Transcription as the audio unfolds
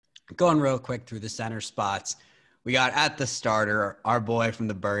Going real quick through the center spots. We got at the starter, our boy from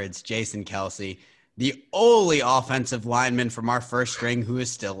the Birds, Jason Kelsey, the only offensive lineman from our first string who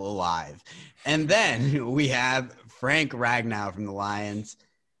is still alive. And then we have Frank Ragnow from the Lions.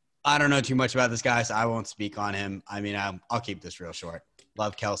 I don't know too much about this guy, so I won't speak on him. I mean, I'll keep this real short.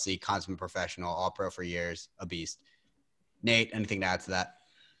 Love Kelsey, consummate professional, all pro for years, a beast. Nate, anything to add to that?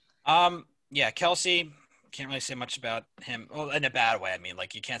 Yeah, Kelsey, can't really say much about him. Well, in a bad way. I mean,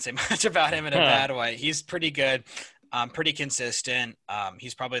 like you can't say much about him in a bad way. He's pretty good, pretty consistent.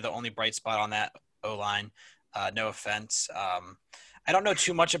 He's probably the only bright spot on that O-line. No offense. I don't know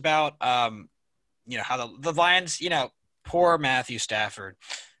too much about, how the Lions, poor Matthew Stafford,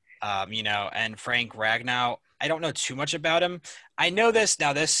 and Frank Ragnow. I don't know too much about him. I know this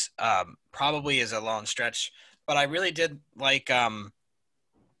now. This probably is a long stretch, but I really did like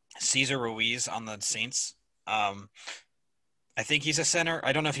Cesar Ruiz on the Saints. I think he's a center.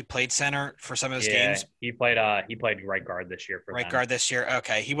 I don't know if he played center for some of his games. He played right guard this year for right them. guard this year.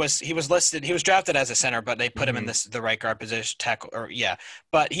 Okay, he was listed. He was drafted as a center, but they put him in the right guard position.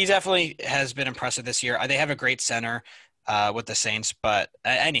 But he definitely has been impressive this year. They have a great center with the Saints. But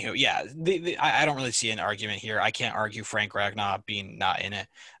anywho, yeah, I don't really see an argument here. I can't argue Frank Ragnow being not in it.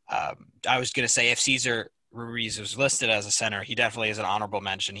 I was gonna say if Cesar Ruiz was listed as a center, he definitely is an honorable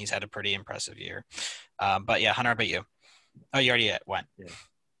mention. He's had a pretty impressive year. But yeah, Hunter, how about you? Oh, you already went. Yeah.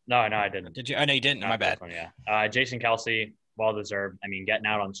 No, I didn't. Did you? Oh, no, you didn't. My bad. One, yeah. Jason Kelsey, well deserved. I mean, getting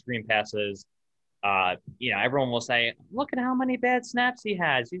out on screen passes. Everyone will say, look at how many bad snaps he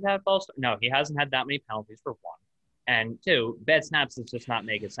has. He's had false. No, he hasn't had that many penalties for one. And two, bad snaps does just not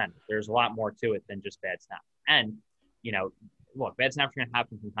make a center. There's a lot more to it than just bad snaps. And, look, bad snaps are going to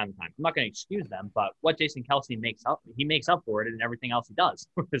happen from time to time. I'm not going to excuse them, but what Jason Kelsey makes up for it in everything else he does.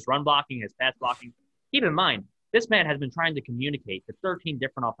 His run blocking, his pass blocking. Keep in mind, this man has been trying to communicate to 13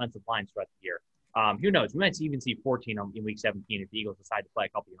 different offensive lines throughout the year. Who knows? We might even see 14 in Week 17 if the Eagles decide to play a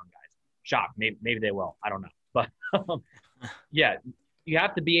couple young guys. Shock. Maybe they will. I don't know. But, yeah, you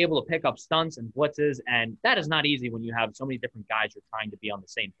have to be able to pick up stunts and blitzes, and that is not easy when you have so many different guys you're trying to be on the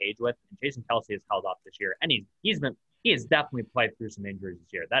same page with. And Jason Kelsey has held up this year, and he has definitely played through some injuries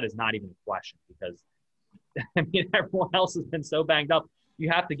this year. That is not even a question because, everyone else has been so banged up. You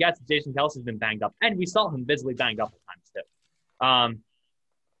have to guess that Jason Kelsey's been banged up. And we saw him visibly banged up at times, too.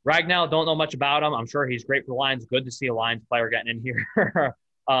 Ragnow, don't know much about him. I'm sure he's great for the Lions. Good to see a Lions player getting in here.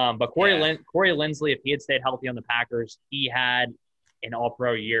 But Corey Linsley, if he had stayed healthy on the Packers, he had an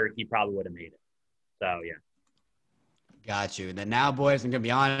all-pro year. He probably would have made it. So, yeah. Got you. And then now, boys, I'm going to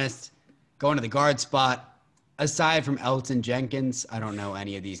be honest, going to the guard spot, aside from Elton Jenkins, I don't know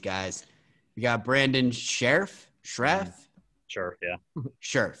any of these guys. We got Brandon Scherff. Sure, yeah.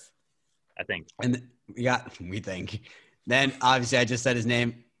 Scherff. I think. And we think. Then, obviously, I just said his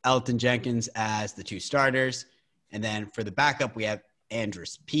name, Elton Jenkins as the two starters. And then for the backup, we have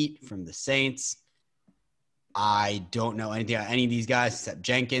Andrus Peat from the Saints. I don't know anything about any of these guys except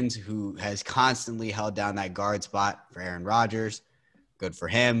Jenkins, who has constantly held down that guard spot for Aaron Rodgers. Good for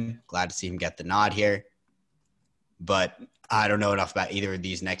him. Glad to see him get the nod here. But I don't know enough about either of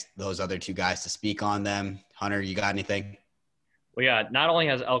those other two guys to speak on them. Hunter, you got anything? Well, yeah, not only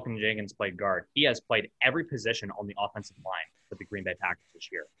has Elton Jenkins played guard, he has played every position on the offensive line for the Green Bay Packers this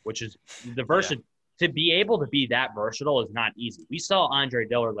year, which is to be able to be that versatile is not easy. We saw Andre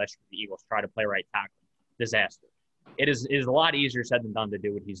Dillard last year for the Eagles try to play right tackle. Disaster. It is a lot easier said than done to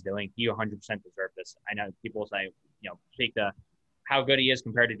do what he's doing. He 100% deserved this. I know people say, take how good he is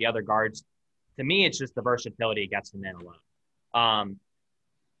compared to the other guards. To me, it's just the versatility gets him in alone.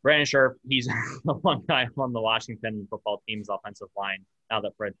 Brandon Scherff, he's the one guy on the Washington football team's offensive line now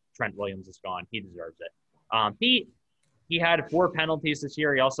that Trent Williams is gone. He deserves it. He had 4 penalties this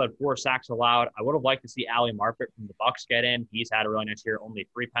year. He also had 4 sacks allowed. I would have liked to see Ali Marpet from the Bucs get in. He's had a really nice year, only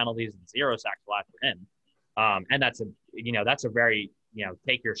 3 penalties and 0 sacks allowed for him. And that's a very,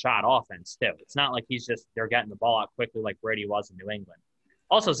 take your shot offense too. It's not like they're getting the ball out quickly like Brady was in New England.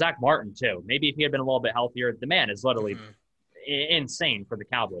 Also, Zach Martin too. Maybe if he had been a little bit healthier, the man is literally insane for the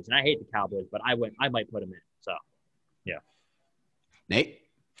Cowboys. And I hate the Cowboys, but I might put him in. So, yeah. Nate?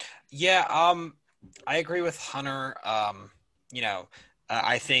 Yeah, I agree with Hunter.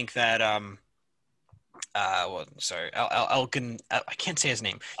 I think that Elkin. I can't say his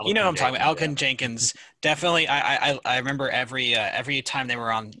name. You know what I'm talking about. Elkin Jenkins. Definitely. I remember every time they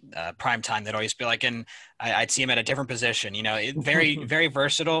were on prime time, they'd always be like, and I'd see him at a different position. Very very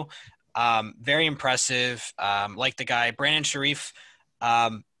versatile. Very impressive. Like the guy Brandon Scherff.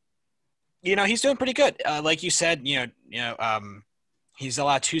 He's doing pretty good. Like you said, he's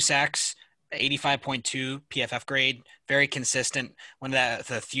allowed 2 sacks 85.2 PFF grade, very consistent. One of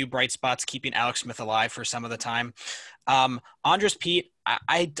the few bright spots keeping Alex Smith alive for some of the time. Andres Pete,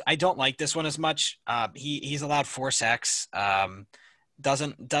 I don't like this one as much. He's allowed 4 sacks.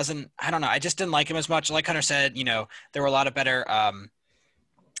 Doesn't I don't know. I just didn't like him as much. Like Hunter said, there were a lot of better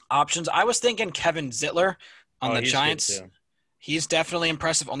options. I was thinking Kevin Zittler on the Giants. He's definitely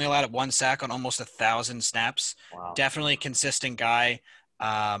impressive. Only allowed 1 sack on almost 1,000 snaps. Wow. Definitely a consistent guy.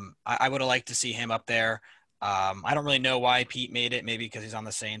 I would have liked to see him up there. I don't really know why Pete made it. Maybe because he's on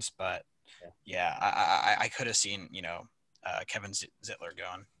the Saints, but yeah, I could have seen, Kevin Zittler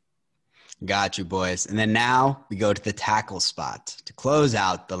going. Got you, boys. And then now we go to the tackle spot to close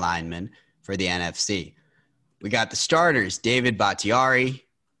out the linemen for the NFC. We got the starters, David Bakhtiari,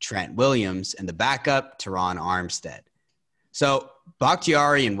 Trent Williams, and the backup, Teron Armstead. So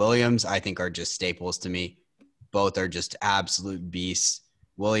Bakhtiari and Williams, I think, are just staples to me. Both are just absolute beasts.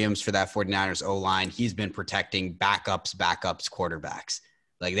 Williams for that 49ers O-line, he's been protecting backups, quarterbacks.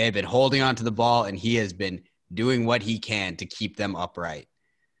 Like, they've been holding onto the ball, and he has been doing what he can to keep them upright.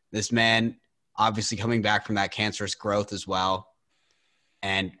 This man, obviously coming back from that cancerous growth as well,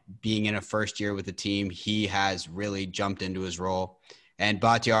 and being in a first year with the team, he has really jumped into his role. And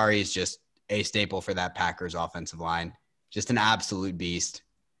Bakhtiari is just a staple for that Packers offensive line. Just an absolute beast.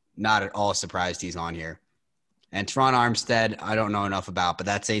 Not at all surprised he's on here. And Teron Armstead, I don't know enough about, but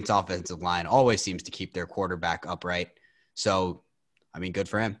that Saints offensive line always seems to keep their quarterback upright. So, good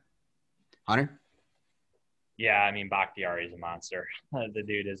for him. Hunter? Yeah, Bakhtiari is a monster. The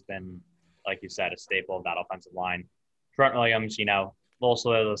dude has been, like you said, a staple of that offensive line. Trent Williams, a little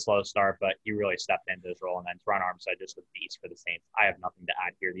slow start, but he really stepped into his role. And then Teron Armstead, just a beast for the Saints. I have nothing to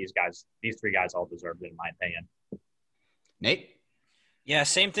add here. These 3 guys all deserved it, in my opinion. Nate? Yeah,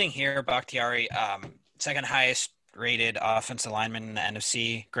 same thing here. Bakhtiari, second highest rated offensive lineman in the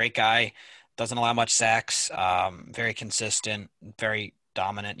NFC. Great guy. Doesn't allow much sacks. Very consistent. Very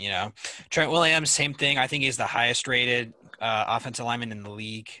dominant. Trent Williams, same thing. I think he's the highest rated offensive lineman in the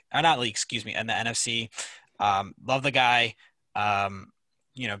league. In the NFC. Love the guy.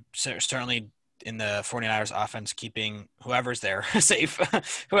 Certainly in the 49ers offense, keeping whoever's there safe,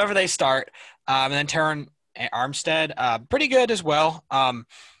 whoever they start. And then Teron Armstead, pretty good as well.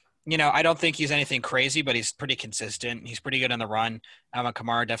 I don't think he's anything crazy, but he's pretty consistent. He's pretty good on the run. Alvin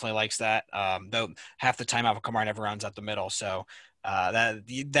Kamara definitely likes that. Though half the time Alvin Kamara never runs up the middle. So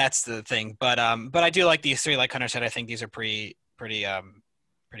that's the thing. But I do like these 3. Like Hunter said, I think these are pretty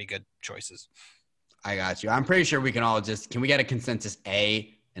good choices. I got you. I'm pretty sure we can all can we get a consensus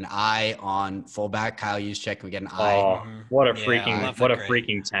A, an I on fullback? Kyle Juszczyk, can we get an I? Oh, what a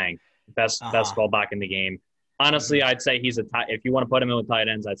freaking tank. Best fullback in the game. Honestly, I'd say he's if you want to put him in with tight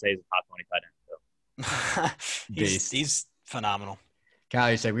ends, I'd say he's a top 20 tight end. He's phenomenal.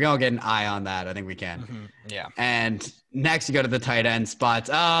 Kyle Juszczyk, we're going to get an I on that. I think we can. Mm-hmm. Yeah. And next you go to the tight end spots.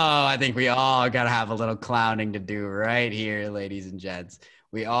 Oh, I think we all got to have a little clowning to do right here, ladies and gents.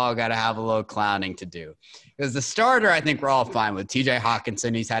 We all got to have a little clowning to do. Because the starter, I think we're all fine with. TJ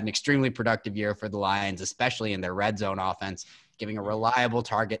Hawkinson, he's had an extremely productive year for the Lions, especially in their red zone offense, giving a reliable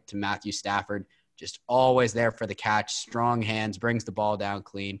target to Matthew Stafford. Just always there for the catch, strong hands, brings the ball down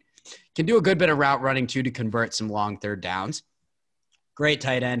clean. Can do a good bit of route running, too, to convert some long third downs. Great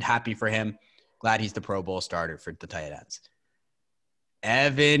tight end. Happy for him. Glad he's the Pro Bowl starter for the tight ends.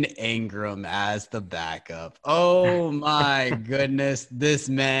 Evan Ingram as the backup. Oh, my goodness. This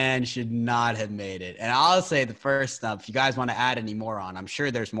man should not have made it. And I'll say the first stuff, if you guys want to add any more on, I'm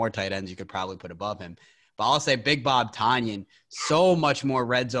sure there's more tight ends you could probably put above him. But I'll say Big Bob Tonyan, so much more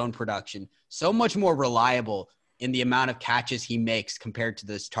red zone production, so much more reliable in the amount of catches he makes compared to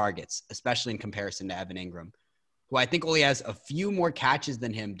those targets, especially in comparison to Evan Ingram, who I think only has a few more catches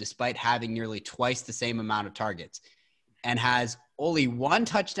than him despite having nearly twice the same amount of targets, and has only 1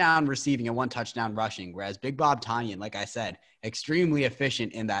 touchdown receiving and 1 touchdown rushing, whereas Big Bob Tonyan, like I said, extremely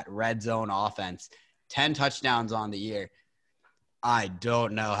efficient in that red zone offense, 10 touchdowns on the year. I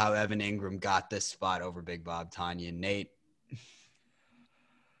don't know how Evan Ingram got this spot over Big Bob Tonyan. Nate?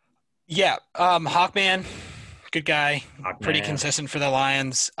 Yeah, Hawkman, good guy, Hawkman. Pretty consistent for the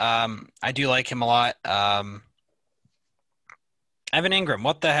Lions. I do like him a lot. Evan Ingram,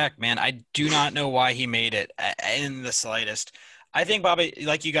 what the heck, man? I do not know why he made it in the slightest. I think, Bobby,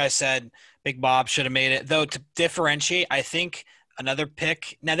 like you guys said, Big Bob should have made it. Though, to differentiate, I think another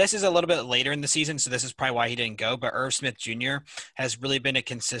pick – now, this is a little bit later in the season, so this is probably why he didn't go, but Irv Smith Jr. has really been a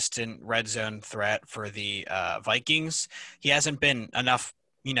consistent red zone threat for the Vikings. He hasn't been enough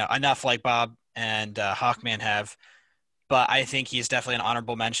like Bob and Hawkman have, but I think he's definitely an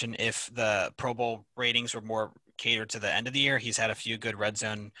honorable mention if the Pro Bowl ratings were more catered to the end of the year. He's had a few good red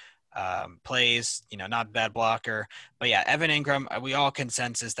zone plays, not a bad blocker. But yeah, Evan Ingram, we all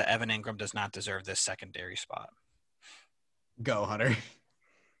consensus that Evan Ingram does not deserve this secondary spot. Go, Hunter.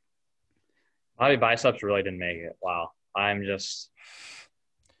 Bobby Biceps really didn't make it. Wow. I'm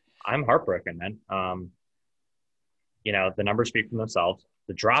heartbroken, man. The numbers speak for themselves.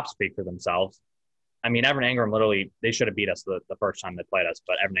 The drops speak for themselves. I mean, Evan Ingram literally, they should have beat us the first time they played us,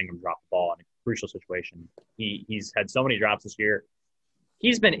 but Evan Ingram dropped the ball in a crucial situation. He's had so many drops this year.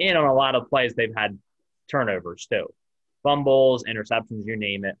 He's been in on a lot of plays. They've had turnovers too. Fumbles, interceptions, you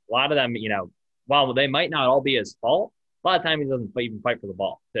name it. A lot of them, while they might not all be his fault, a lot of times he doesn't even fight for the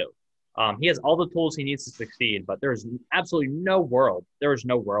ball too. He has all the tools he needs to succeed, but there's absolutely no world. There is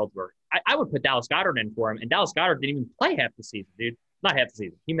no world where I would put Dallas Goedert in for him, and Dallas Goedert didn't even play half the season, dude. Not half the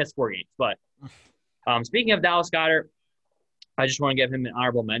season. He missed 4 games. But speaking of Dallas Goedert, I just want to give him an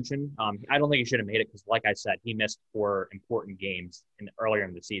honorable mention. I don't think he should have made it because, like I said, he missed 4 important games earlier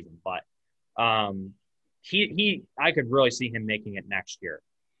in the season. But I could really see him making it next year.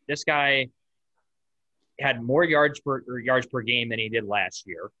 This guy had more yards per game than he did last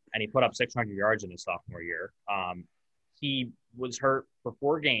year, and he put up 600 yards in his sophomore year. He was hurt for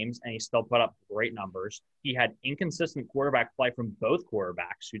 4 games, and he still put up great numbers. He had inconsistent quarterback play from both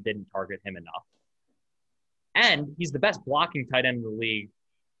quarterbacks who didn't target him enough. And he's the best blocking tight end in the league.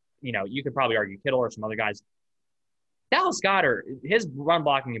 You could probably argue Kittle or some other guys. Dallas Goedert, his run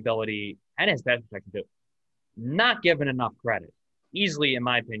blocking ability and his pass protection too, not given enough credit. Easily, in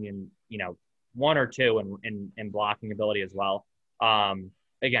my opinion, 1 or 2 in blocking ability as well.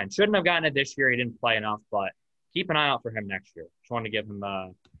 Again, shouldn't have gotten it this year. He didn't play enough, but keep an eye out for him next year. Just wanted to give him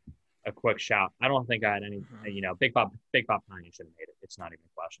a quick shout. I don't think I had any, Big Bob Tiny should have made it. It's not even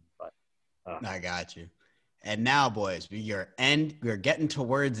a question, but. I got you. And now, boys, we are getting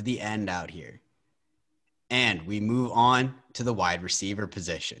towards the end out here. And we move on to the wide receiver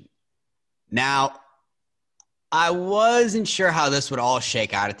position. Now, I wasn't sure how this would all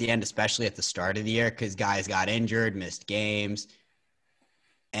shake out at the end, especially at the start of the year, because guys got injured, missed games.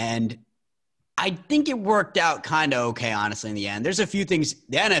 And I think it worked out kind of okay, honestly, in the end. There's a few things.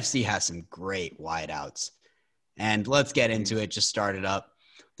 The NFC has some great wideouts. And let's get into it. Just start it up.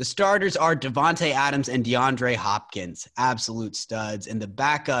 The starters are Davante Adams and DeAndre Hopkins, absolute studs. And the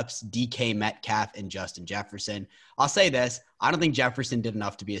backups, DK Metcalf and Justin Jefferson. I'll say this. I don't think Jefferson did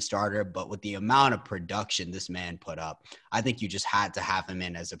enough to be a starter, but with the amount of production this man put up, I think you just had to have him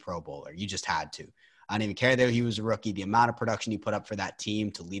in as a Pro Bowler. You just had to. I don't even care that he was a rookie. The amount of production he put up for that team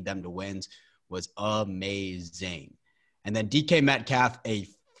to lead them to wins was amazing. And then DK Metcalf, a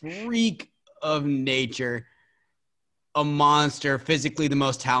freak of nature, a monster, physically the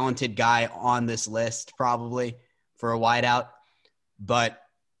most talented guy on this list probably for a wideout, but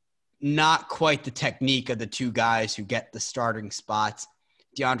not quite the technique of the 2 guys who get the starting spots.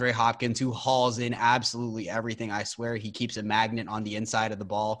 DeAndre Hopkins, who hauls in absolutely everything. I swear he keeps a magnet on the inside of the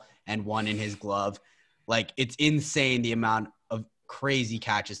ball and one in his glove. Like, it's insane the amount of crazy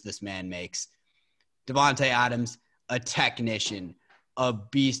catches this man makes. Davante Adams, a technician, a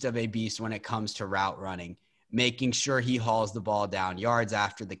beast of a beast when it comes to route running, making sure he hauls the ball down, yards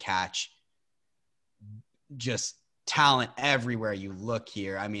after the catch. Just talent everywhere you look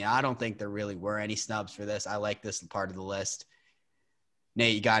here. I mean, I don't think there really were any snubs for this. I like this part of the list.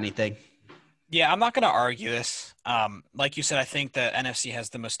 Nate, you got anything? Yeah, I'm not going to argue this. Like you said, I think the NFC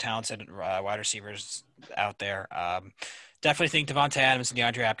has the most talented wide receivers out there. Definitely think Davante Adams and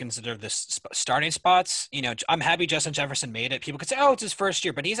DeAndre Hopkins deserve the starting spots. I'm happy Justin Jefferson made it. People could say, oh, it's his first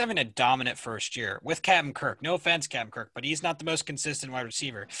year, but he's having a dominant first year with Captain Kirk. No offense, Captain Kirk, but he's not the most consistent wide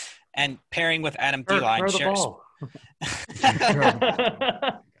receiver. And pairing with Adam Thielen shares.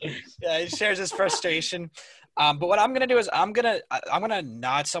 Yeah, he shares his frustration. But what I'm gonna do is I'm gonna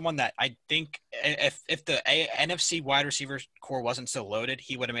nod someone that I think if the NFC wide receiver core wasn't so loaded,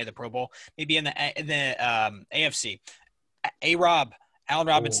 he would have made the Pro Bowl. Maybe in the AFC. Allen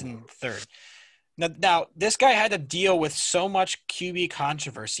Robinson third. Now, this guy had to deal with so much QB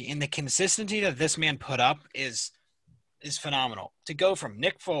controversy, and the consistency that this man put up is phenomenal. To go from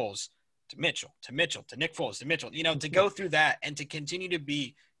Nick Foles to Mitchell to Mitchell to Nick Foles to Mitchell, to go through that and to continue to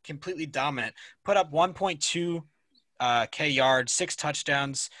be completely dominant, put up 1.2 K yards, 6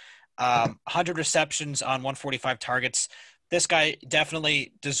 touchdowns, 100 receptions on 145 targets. This guy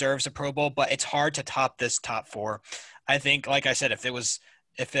definitely deserves a Pro Bowl, but it's hard to top this top 4. I think, like I said, if it was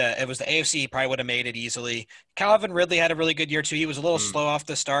the AFC, he probably would have made it easily. Calvin Ridley had a really good year too. He was a little slow off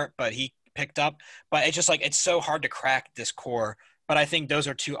the start, but he picked up. But it's just it's so hard to crack this core. But I think those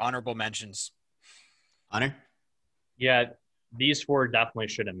are 2 honorable mentions. Hunter? Yeah, these four definitely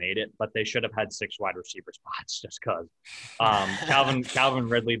should have made it, but they should have had 6 wide receiver spots just because. Calvin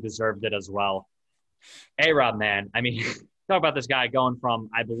Ridley deserved it as well. A-Rob, man, I mean, talk about this guy going from,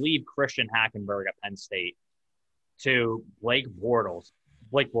 I believe, Christian Hackenberg at Penn State to Blake Bortles.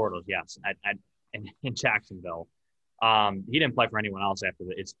 Blake Bortles, yes, in Jacksonville. He didn't play for anyone else after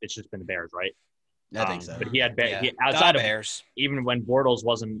that. It's just been the Bears, right? I think so. But he had outside of Bears, even when Bortles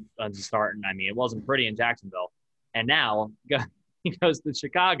wasn't starting. I mean, it wasn't pretty in Jacksonville, and now he goes to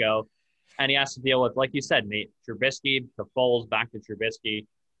Chicago, and he has to deal with, like you said, Nate, Trubisky to Foles, back to Trubisky.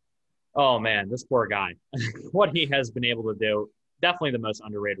 Oh man, this poor guy. What he has been able to do, definitely the most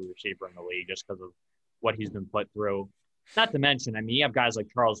underrated receiver in the league, just because of what he's been put through. Not to mention, I mean, you have guys like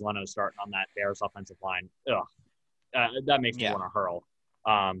Charles Leno starting on that Bears offensive line. That makes me want to hurl.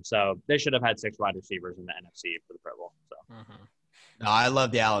 So they should have had 6 wide receivers in the NFC for the Pro Bowl. So. No, I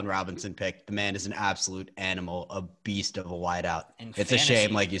love the Allen Robinson pick. The man is an absolute animal, a beast of a wideout. It's a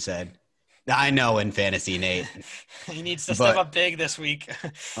shame, like you said. I know in fantasy, Nate. He needs to step up big this week.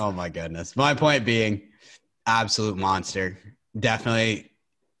 Oh, my goodness. My point being, absolute monster. Definitely,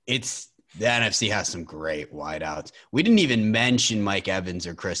 the NFC has some great wideouts. We didn't even mention Mike Evans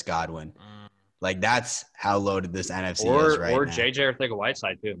or Chris Godwin. Like, that's how loaded this NFC is right now. Or J.J.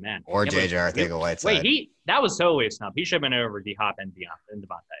 Arcega-Whiteside, too, man. Or J.J. Arcega-Whiteside. Wait, that was so waste now. He should have been over D-Hop and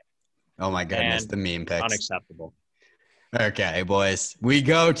Devontae. Oh, my goodness, the meme picks. Unacceptable. Okay, boys. We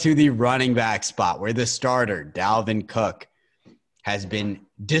go to the running back spot where the starter, Dalvin Cook, has been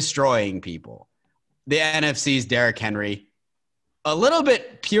destroying people. The NFC's Derrick Henry, a little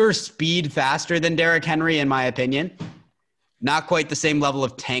bit pure speed faster than Derrick Henry, in my opinion. Not quite the same level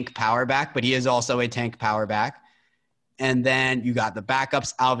of tank power back, but he is also a tank power back. And then you got the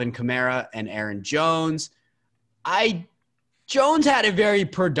backups, Alvin Kamara and Aaron Jones. Jones had a very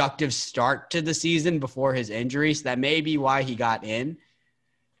productive start to the season before his injury, so that may be why he got in.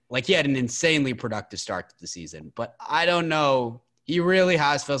 Like, he had an insanely productive start to the season, but I don't know. He really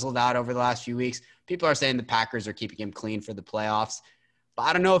has fizzled out over the last few weeks. People are saying the Packers are keeping him clean for the playoffs, but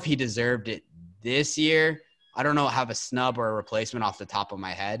I don't know if he deserved it this year. I don't know, have a snub or a replacement off the top of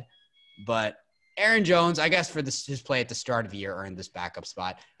my head, but Aaron Jones, I guess for his play at the start of the year, earned this backup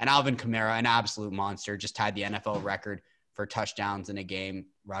spot. And Alvin Kamara, an absolute monster, just tied the NFL record for touchdowns in a game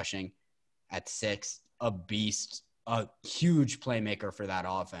rushing at 6. A beast, a huge playmaker for that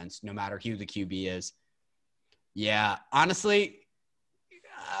offense, no matter who the QB is. Yeah, honestly,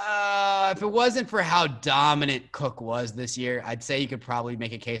 if it wasn't for how dominant Cook was this year, I'd say you could probably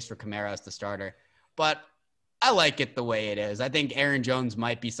make a case for Kamara as the starter. But I like it the way it is. I think Aaron Jones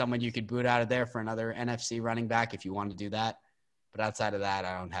might be someone you could boot out of there for another NFC running back if you want to do that. But outside of that,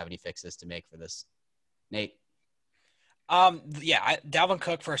 I don't have any fixes to make for this. Nate? Dalvin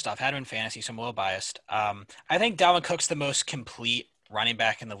Cook, first off, had him in fantasy, so I'm a little biased. I think Dalvin Cook's the most complete running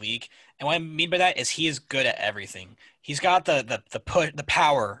back in the league. And what I mean by that is he is good at everything. He's got the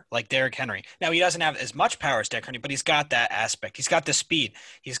power like Derrick Henry. Now, he doesn't have as much power as Derrick Henry, but he's got that aspect. He's got the speed.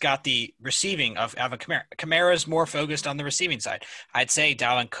 He's got the receiving of Alvin Kamara. Kamara is more focused on the receiving side. I'd say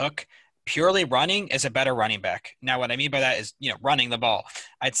Dalvin Cook, purely running, is a better running back. Now, what I mean by that is, running the ball.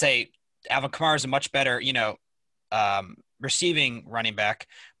 I'd say Alvin Kamara is a much better, receiving running back,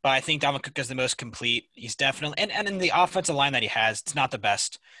 but I think Dalvin Cook is the most complete. He's definitely, and in the offensive line that he has, it's not the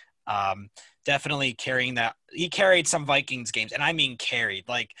best. Definitely carrying that. He carried some Vikings games, and I mean carried.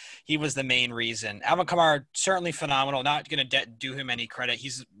 Like, he was the main reason. Alvin Kamara, certainly phenomenal. Not going to do him any credit.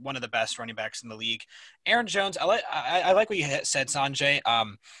 He's one of the best running backs in the league. Aaron Jones, I like what you said, Sanjay.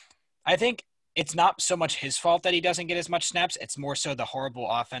 I think it's not so much his fault that he doesn't get as much snaps. It's more so the horrible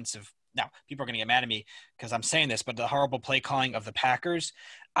offensive. Now, people are going to get mad at me because I'm saying this, but the horrible play calling of the Packers.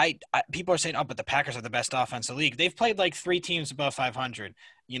 People are saying, but the Packers are the best offense in the league. They've played like 3 teams above 500,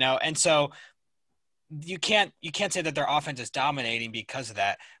 and so you can't say that their offense is dominating because of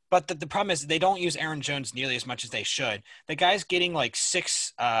that. But the problem is they don't use Aaron Jones nearly as much as they should. The guy's getting like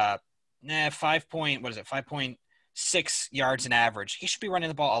 5.6 yards in average. He should be running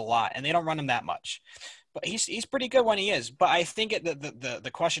the ball a lot, and they don't run him that much. But he's pretty good when he is. But I think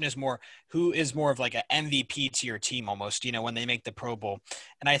the question is more, who is more of like an MVP to your team almost, when they make the Pro Bowl.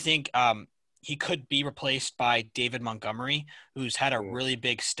 And I think he could be replaced by David Montgomery, who's had a really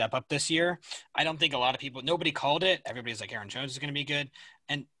big step up this year. I don't think a lot of people – nobody called it. Everybody's like, Aaron Jones is going to be good.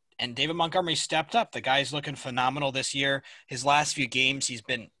 And David Montgomery stepped up. The guy's looking phenomenal this year. His last few games, he's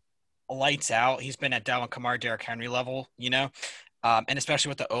been lights out. He's been at Dalvin Kamara, Derrick Henry level, and especially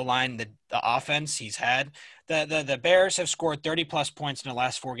with the O-line, the offense he's had. The Bears have scored 30-plus points in the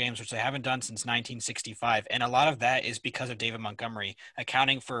last 4 games, which they haven't done since 1965. And a lot of that is because of David Montgomery,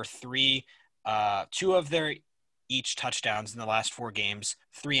 accounting for 2 of their each touchdowns in the last 4 games,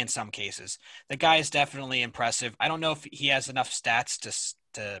 3 in some cases. The guy is definitely impressive. I don't know if he has enough stats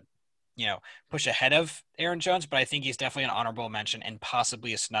to push ahead of Aaron Jones, but I think he's definitely an honorable mention and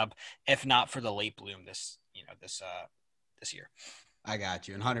possibly a snub, if not for the late bloom this year. I got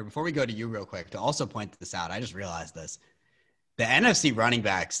you. And Hunter, before we go to you real quick, to also point this out, I just realized this. The NFC running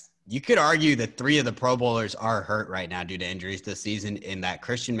backs, you could argue that 3 of the Pro Bowlers are hurt right now due to injuries this season, in that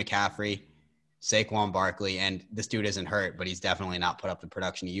Christian McCaffrey, Saquon Barkley, and this dude isn't hurt, but he's definitely not put up the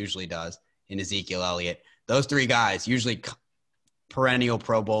production he usually does, in Ezekiel Elliott. Those 3 guys, usually perennial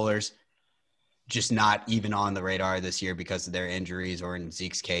Pro Bowlers, just not even on the radar this year because of their injuries, or in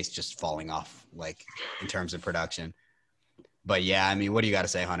Zeke's case, just falling off, like, in terms of production. But yeah, I mean, what do you got to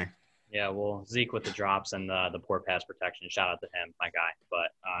say, Hunter? Yeah, well, Zeke with the drops and the poor pass protection. Shout out to him, my guy. But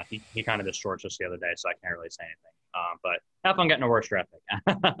he kind of destroyed us the other day, so I can't really say anything. But have fun getting a worse draft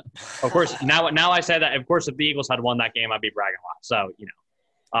pick. Of course, now I say that. Of course, if the Eagles had won that game, I'd be bragging a lot. So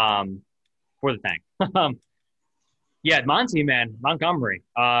for the thing. Yeah, Montgomery.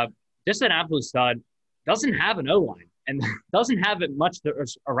 Just an absolute stud. Doesn't have an O-line and doesn't have it much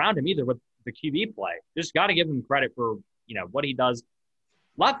around him either with the QB play. Just got to give him credit for what he does.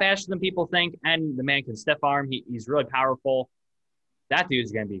 A lot faster than people think, and the man can stiff arm. He's really powerful. That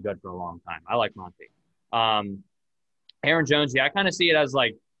dude's going to be good for a long time. I like Monty. Aaron Jones, yeah, I kind of see it as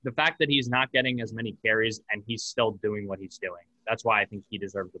like the fact that he's not getting as many carries and he's still doing what he's doing. That's why I think he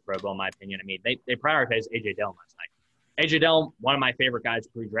deserves the Pro Bowl, in my opinion. I mean, they prioritized A.J. Dillon last night. A.J. Dillon, one of my favorite guys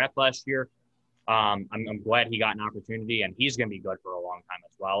pre-draft last year. I'm glad he got an opportunity, and he's going to be good for a long time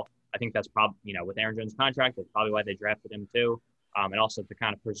as well. I think that's probably, with Aaron Jones' contract, that's probably why they drafted him too. And also to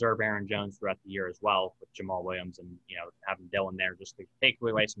kind of preserve Aaron Jones throughout the year as well with Jamal Williams and, having Dillon there just to take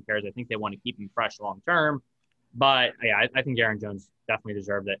away some carries. I think they want to keep him fresh long term. But, yeah, I think Aaron Jones definitely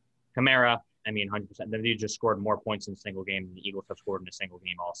deserved it. Kamara, 100%. The dude just scored more points in a single game than the Eagles have scored in a single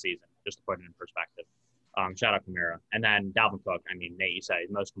game all season, just to put it in perspective. Shout out Kamara. And then Dalvin Cook, Nate, you said he's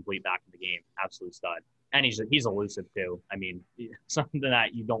the most complete back in the game. Absolute stud. And he's elusive too. Something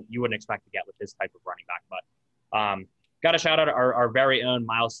that you wouldn't expect to get with his type of running back. But got to shout out our very own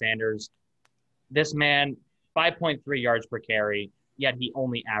Miles Sanders. This man, 5.3 yards per carry, yet he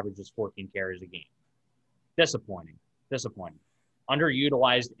only averages 14 carries a game. Disappointing.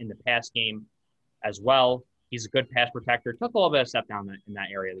 Underutilized in the pass game as well. He's a good pass protector. Took a little bit of step down in that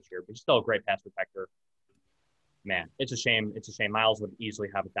area this year, but he's still a great pass protector. Man, it's a shame. Miles would easily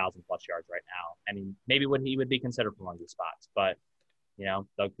have 1,000+ yards right now. Maybe he would be considered for one of these spots, but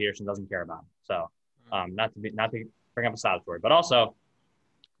Doug Peterson doesn't care about him. So, not to bring up a side story, but also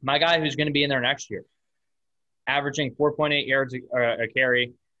my guy who's going to be in there next year, averaging 4.8 yards a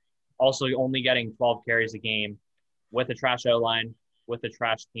carry, also only getting 12 carries a game, with a trash O-line, with a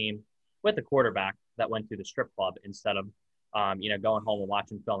trash team, with a quarterback that went to the strip club instead of, going home and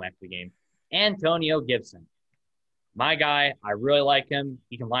watching film after the game. Antonio Gibson. My guy, I really like him.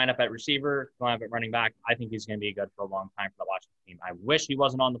 He can line up at receiver, line up at running back. I think he's going to be good for a long time for the Washington team. I wish he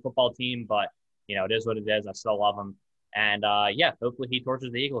wasn't on the football team, but, it is what it is. I still love him. And, hopefully he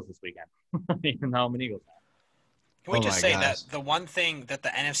tortures the Eagles this weekend, even though I'm an Eagles fan. Can we just say that the one thing that the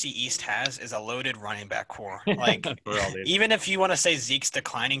NFC East has is a loaded running back core? Like, even if you want to say Zeke's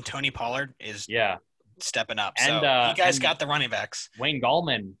declining, Tony Pollard is stepping up. And, so you guys got the running backs. Wayne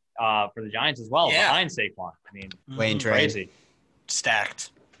Gallman for the Giants as well, behind Saquon. Wayne crazy.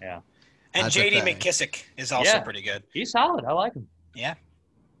 Stacked. Yeah. And That's J.D. McKissick is also pretty good. He's solid. I like him. Yeah.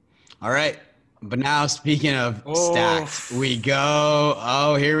 All right. But now, speaking of stacked, we go.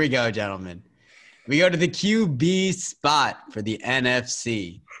 Oh, here we go, gentlemen. We go to the QB spot for the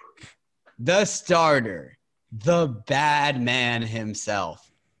NFC. The starter, the bad man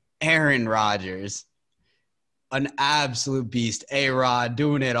himself, Aaron Rodgers. An absolute beast. A-Rod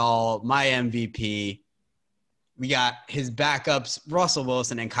doing it all. My MVP. We got his backups, Russell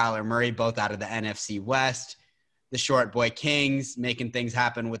Wilson and Kyler Murray, both out of the NFC West. The short boy Kings making things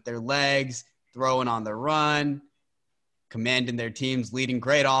happen with their legs, throwing on the run, commanding their teams, leading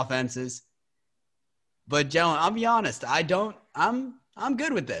great offenses. But, gentlemen, I'll be honest. I'm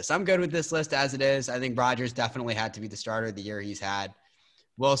good with this. I'm good with this list as it is. I think Rodgers definitely had to be the starter the year he's had.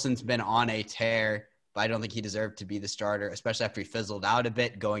 Wilson's been on a tear, but I don't think he deserved to be the starter, especially after he fizzled out a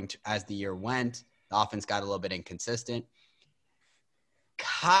bit as the year went. The offense got a little bit inconsistent.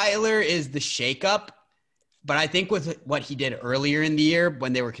 Kyler is the shakeup, but I think with what he did earlier in the year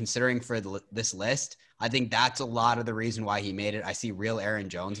when they were considering for this list, I think that's a lot of the reason why he made it. I see real Aaron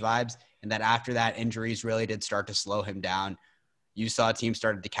Jones vibes, and that after that, injuries really did start to slow him down. You saw teams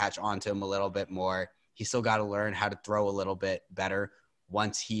started to catch on to him a little bit more. He still got to learn how to throw a little bit better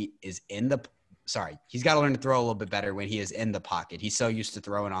once he is in the he's got to learn to throw a little bit better when he is in the pocket. He's so used to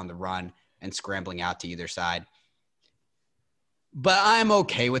throwing on the run and scrambling out to either side. But I'm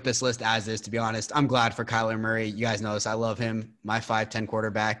okay with this list as is, to be honest. I'm glad for Kyler Murray. You guys know this. I love him, my 5'10"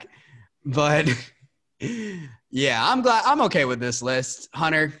 quarterback. But, yeah, I'm okay with this list.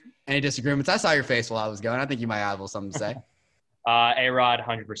 Hunter, any disagreements? I saw your face while I was going. I think you might have a little something to say. A-Rod,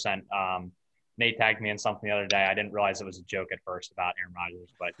 100%. Nate tagged me in something the other day. I didn't realize it was a joke at first about Aaron Rodgers,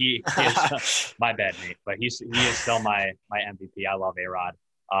 but he is my bad, Nate. But he is still my MVP. I love A-Rod.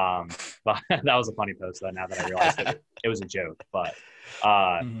 But that was a funny post though. Now that I realized it was a joke, but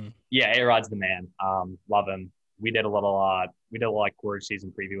yeah, A-Rod's the man. Love him. We did a little like quarter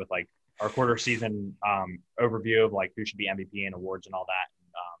season preview with like our quarter season overview of like who should be MVP and awards and all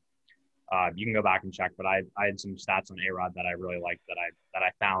that. You can go back and check, but I had some stats on A-Rod that I really liked that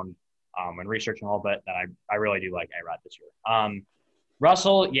I found when researching a little bit that I really do like A-Rod this year.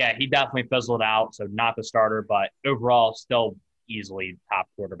 Russell, yeah, he definitely fizzled out, so not the starter, but overall still easily top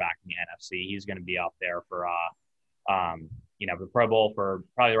quarterback in the NFC. He's going to be up there for the Pro Bowl for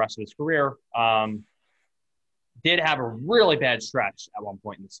probably the rest of his career. Did have a really bad stretch at one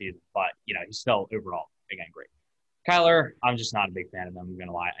point in the season, but he's still overall again great. Kyler, I'm just not a big fan of him. I'm going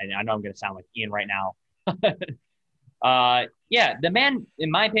to lie. I know I'm going to sound like Ian right now. Yeah, the man, in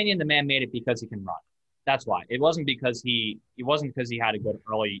my opinion, the man made it because he can run. That's why. It wasn't because he had a good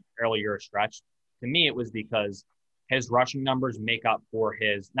earlier stretch. To me, it was because his rushing numbers make up for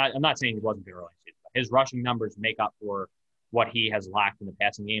I'm not saying he wasn't good early season, but his rushing numbers make up for what he has lacked in the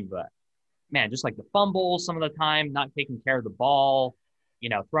passing game. But man, just like the fumbles some of the time, not taking care of the ball,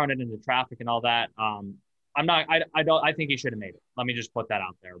 throwing it into traffic and all that. I think he should have made it. Let me just put that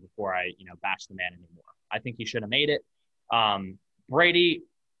out there before I, bash the man anymore. I think he should have made it. Brady,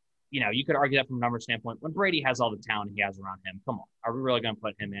 you could argue that from a number standpoint. When Brady has all the talent he has around him, come on, are we really going to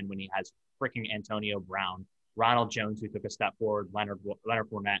put him in when he has freaking Antonio Brown, Ronald Jones, who took a step forward, Leonard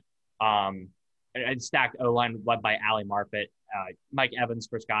Fournette, and stacked O-line led by Ali Marpet, Mike Evans,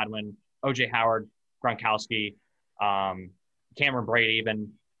 Chris Godwin, O.J. Howard, Gronkowski, Cameron Brady,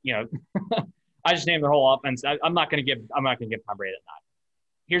 even, I just named their whole offense. I'm not going to give Tom Brady that nod.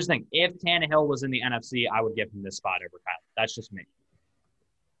 Here's the thing. If Tannehill was in the NFC, I would give him this spot over Kyler. That's just me.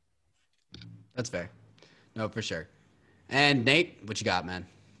 That's fair. No, for sure. And Nate, what you got, man?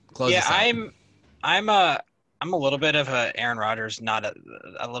 Close yeah, this out. I'm a little bit of a Aaron Rodgers, not a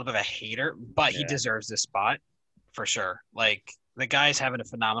little bit of a hater, but he deserves this spot for sure. Like, the guy's having a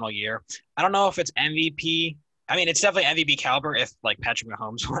phenomenal year. I don't know if it's MVP. I mean, it's definitely MVP caliber if like Patrick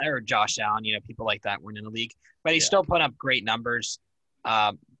Mahomes or Josh Allen, people like that weren't in the league. But he's still putting up great numbers.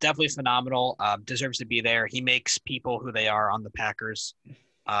 Definitely phenomenal. Deserves to be there. He makes people who they are on the Packers.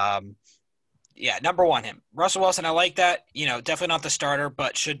 Number one, him. Russell Wilson, I like that. Definitely not the starter,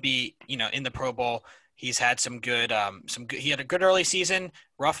 but should be, in the Pro Bowl. He's had some good. He had a good early season,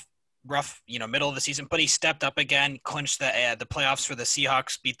 rough, middle of the season, but he stepped up again, clinched the playoffs for the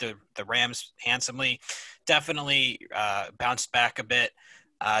Seahawks, beat the Rams handsomely. Definitely bounced back a bit.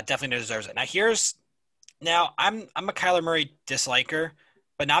 Definitely deserves it. Now I'm a Kyler Murray disliker,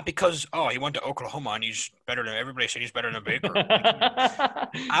 but not because he went to Oklahoma and he's better than everybody said he's better than Baker.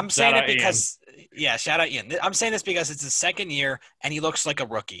 I'm saying it because shout out Ian. I'm saying this because it's his second year and he looks like a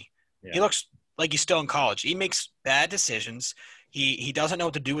rookie. Yeah. He looks like he's still in college. He makes bad decisions. He doesn't know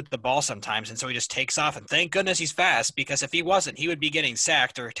what to do with the ball sometimes, and so he just takes off. And thank goodness he's fast, because if he wasn't, he would be getting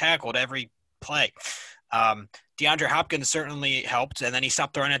sacked or tackled every play. DeAndre Hopkins certainly helped, and then he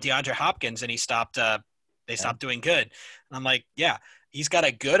stopped throwing at DeAndre Hopkins, and he stopped. They stopped doing good. And I'm like, he's got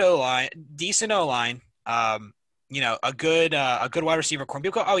a good O-line, decent O-line. A good wide receiver core.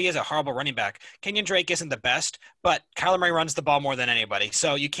 People go, he has a horrible running back. Kenyon Drake isn't the best, but Kyler Murray runs the ball more than anybody.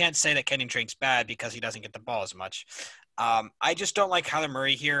 So you can't say that Kenyon Drake's bad because he doesn't get the ball as much. I just don't like Kyler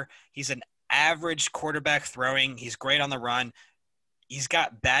Murray here. He's an average quarterback throwing. He's great on the run. He's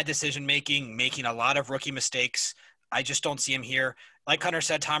got bad decision-making, making a lot of rookie mistakes. I just don't see him here. Like Hunter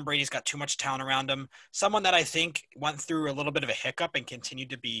said, Tom Brady's got too much talent around him. Someone that I think went through a little bit of a hiccup and continued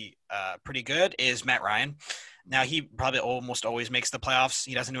to be pretty good is Matt Ryan. Now, he probably almost always makes the playoffs.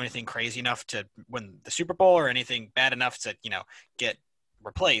 He doesn't do anything crazy enough to win the Super Bowl or anything bad enough to, get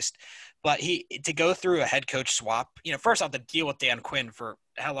replaced. But to go through a head coach swap, first off, to deal with Dan Quinn for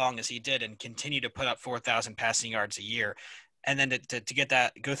how long as he did and continue to put up 4,000 passing yards a year. And then to get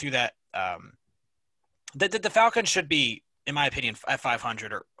that, go through that, the Falcons should be, in my opinion, at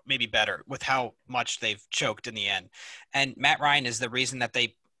 500 or maybe better with how much they've choked in the end. And Matt Ryan is the reason that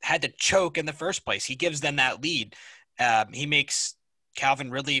they had to choke in the first place. He gives them that lead. He makes Calvin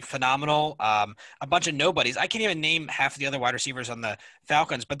Ridley phenomenal. A bunch of nobodies. I can't even name half of the other wide receivers on the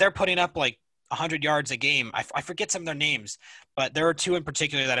Falcons, but they're putting up like 100 yards a game. I forget some of their names, but there are two in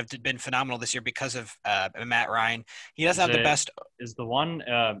particular that have been phenomenal this year because of Matt Ryan. He doesn't have the best. Is the one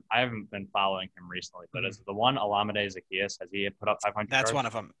I haven't been following him recently, but is the one Olamide Zaccheaus? Has he put up 500 That's yards? one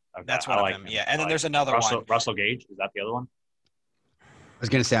of them. Okay, That's one of them. Yeah, and then there's another one. Russell Gage, is that the other one? I was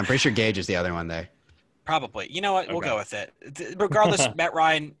gonna say, I'm pretty sure Gage is the other one there. Probably. You know what? We'll go with it. Regardless, Matt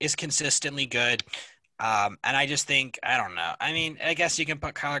Ryan is consistently good. And I just think, I don't know. I mean, I guess you can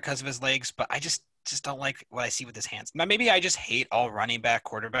put Kyler because of his legs, but I just don't like what I see with his hands. Now, maybe I just hate all running back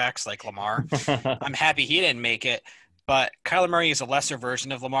quarterbacks like Lamar. I'm happy he didn't make it, but Kyler Murray is a lesser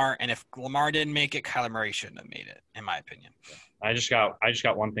version of Lamar. And if Lamar didn't make it, Kyler Murray shouldn't have made it, in my opinion. I just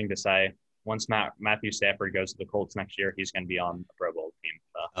got one thing to say. Once Matthew Stafford goes to the Colts next year, he's going to be on the Pro Bowl team.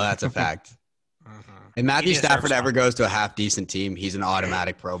 So. Oh, that's a fact. If Matthew Stafford ever goes to a half decent team, he's an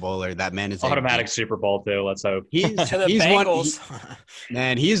automatic Pro Bowler. That man is automatic Super Bowl too. Let's hope. He's to the Bengals.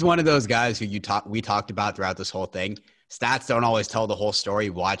 He's one of those guys who we talked about throughout this whole thing. Stats don't always tell the whole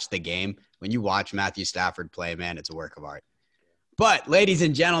story. Watch the game. When you watch Matthew Stafford play, man, it's a work of art. But ladies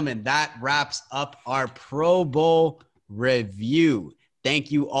and gentlemen, that wraps up our Pro Bowl review.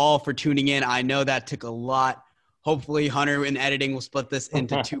 Thank you all for tuning in. I know that took a lot. Hopefully, Hunter in editing will split this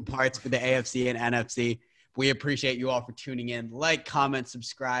into 2 parts for the AFC and NFC. We appreciate you all for tuning in. Like, comment,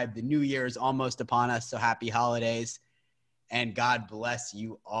 subscribe. The new year is almost upon us, so happy holidays. And God bless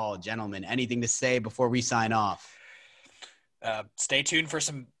you all. Gentlemen, anything to say before we sign off? Stay tuned for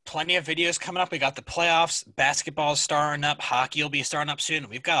plenty of videos coming up. We got the playoffs. Basketball starting up. Hockey will be starting up soon.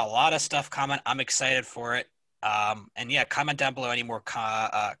 We've got a lot of stuff coming. I'm excited for it. And, yeah, comment down below any more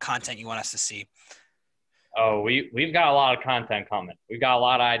content you want us to see. Oh, we've got a lot of content coming. We've got a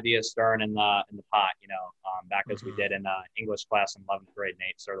lot of ideas stirring in the pot, back as we did in English class in 11th grade.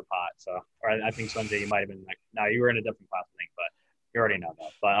 Nate stirred the pot. So, or I think Sunday you might have been like, no, you were in a different class, I think, but you already know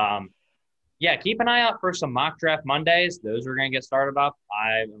that. But yeah, keep an eye out for some mock draft Mondays. Those are going to get started up.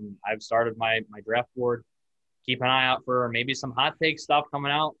 I've started my draft board. Keep an eye out for maybe some hot take stuff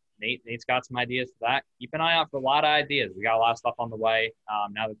coming out. Nate's got some ideas for that. Keep an eye out for a lot of ideas. We got a lot of stuff on the way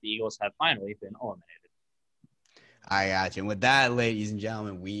now that the Eagles have finally been eliminated. I got you. And with that, ladies and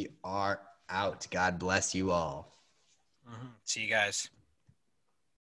gentlemen, we are out. God bless you all. See you guys.